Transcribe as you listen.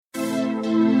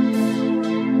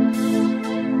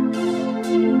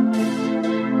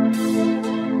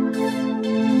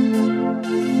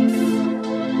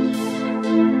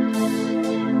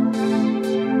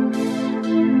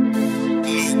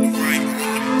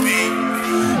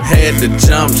Had to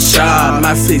jump shot,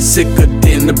 my feet sicker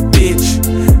than a bitch.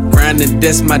 Grinding,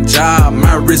 that's my job,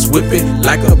 my wrist whipping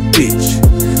like a bitch.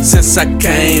 Since I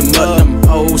came up, them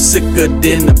hoes sicker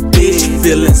than a bitch.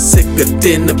 Feeling sicker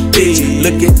than a bitch,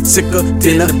 looking sicker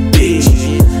than a bitch.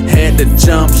 Had to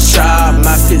jump shot,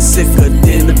 my feet sicker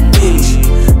than a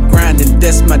bitch. Grinding,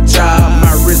 that's my job,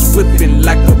 my wrist whipping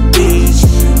like a bitch.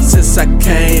 Since I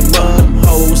came up, them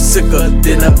hoes sicker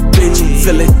than a bitch.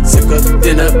 Feeling sicker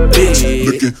than a bitch,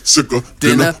 looking sicker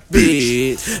than a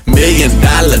bitch. $1 million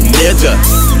nigga,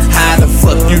 how the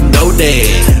fuck you know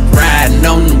that? Riding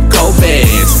on them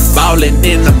Kobe's, ballin'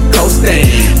 in them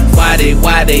coastin'.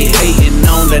 Why they hating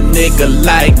on a nigga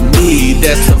like me?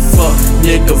 That's a fuck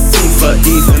nigga fee for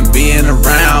even being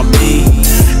around me.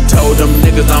 Told them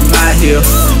niggas I'm out here,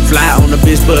 fly on the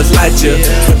bitch Buzz Lightyear.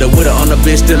 Put the widow on the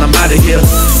bitch, then I'm out of here.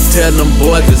 Tell them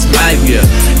boys it's my year.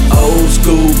 Old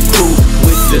school coupe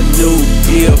with the new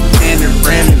gear,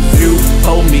 panoramic view.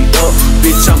 Hold me up,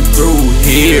 bitch, I'm through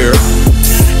here.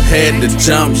 Had to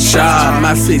jump shot,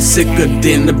 my feet sicker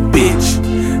than a bitch.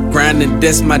 Grinding,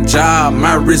 that's my job,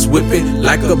 my wrist whipping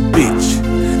like a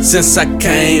bitch. Since I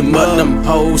came up, them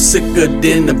hoes sicker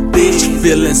than a bitch.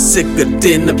 Feeling sicker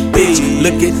than a bitch,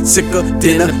 looking sicker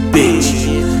than a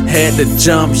bitch. Had to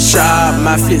jump shot,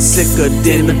 my feet sicker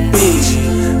than a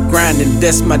bitch. Grinding,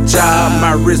 that's my job,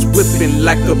 my wrist whipping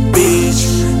like a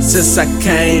bitch. Since I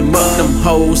came up, them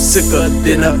hoes sicker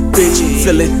than a bitch.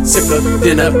 Feeling sicker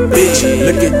than a bitch,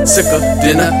 looking sicker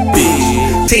than a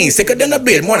bitch. Teen sicker than a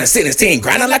bitch, more than 16,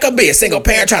 grinding like a bitch. Single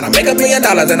parent trying to make $1 billion,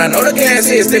 and I know the gas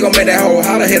is still gon' make that whole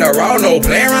holler hit a raw. No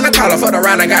play around the collar for the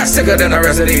round, I got sicker than the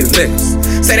rest of these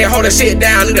niggas. Say they hold the shit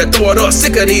down, need to throw it up.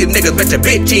 Sick of these niggas, bet your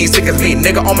bitch you ain't sick as me,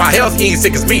 nigga. On my health, you ain't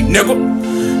sick as me, nigga.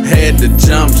 Had to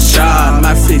jump shot,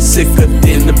 my feet sicker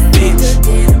than a bitch.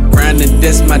 Grinding,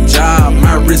 that's my job,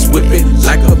 my wrist whipping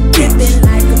like a bitch.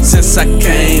 Since I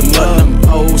came up, them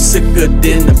hoes sicker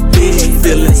than a bitch.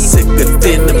 Feeling sicker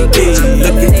than a bitch,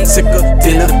 looking sicker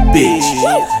than a bitch.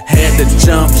 Had to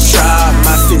jump shot,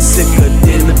 my feet sicker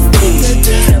than a bitch.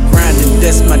 Grinding,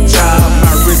 that's my job,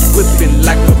 my wrist whipping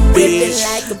like a bitch.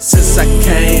 Since I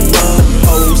came up, them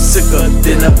hoes sicker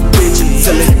than a bitch.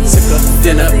 Feeling sicker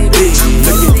than a bitch,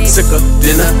 looking sicker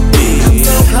than a bitch.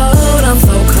 I'm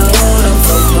so cold, I'm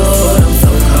so cold, I'm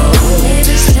so cold. And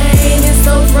this chain is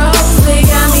so gross, they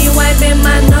got me wiping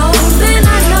my nose. And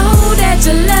I know that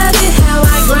you love it, how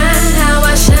I grind, how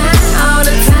I shine all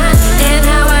the time, and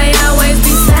how I always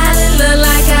be silent, look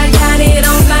like I got it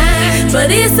on mine. But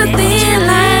it's a thin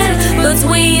line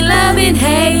between love and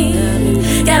hate.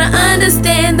 Gotta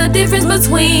understand the difference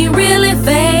between real and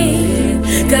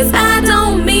fake. Cause I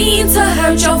don't mean to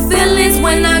hurt your feelings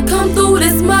when I come through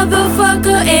this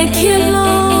motherfucker and kill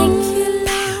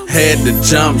him. Had to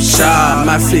jump shot,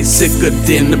 my feet sicker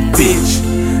than a bitch.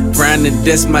 Grinding,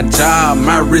 that's my job,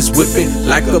 my wrist whipping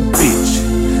like a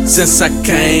bitch. Since I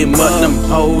came up, them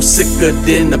hoes sicker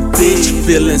than a bitch.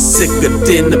 Feeling sicker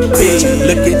than a bitch,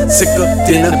 looking sicker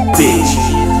than a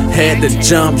bitch. Had to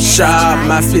jump shot,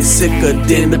 my feet sicker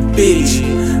than a bitch.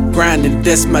 Grinding,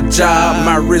 that's my job,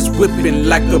 my wrist whipping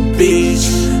like a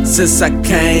bitch. Since I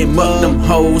came up, them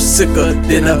hoes sicker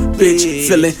than a bitch.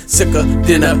 Feeling sicker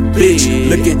than a bitch,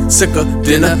 looking sicker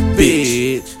than a bitch.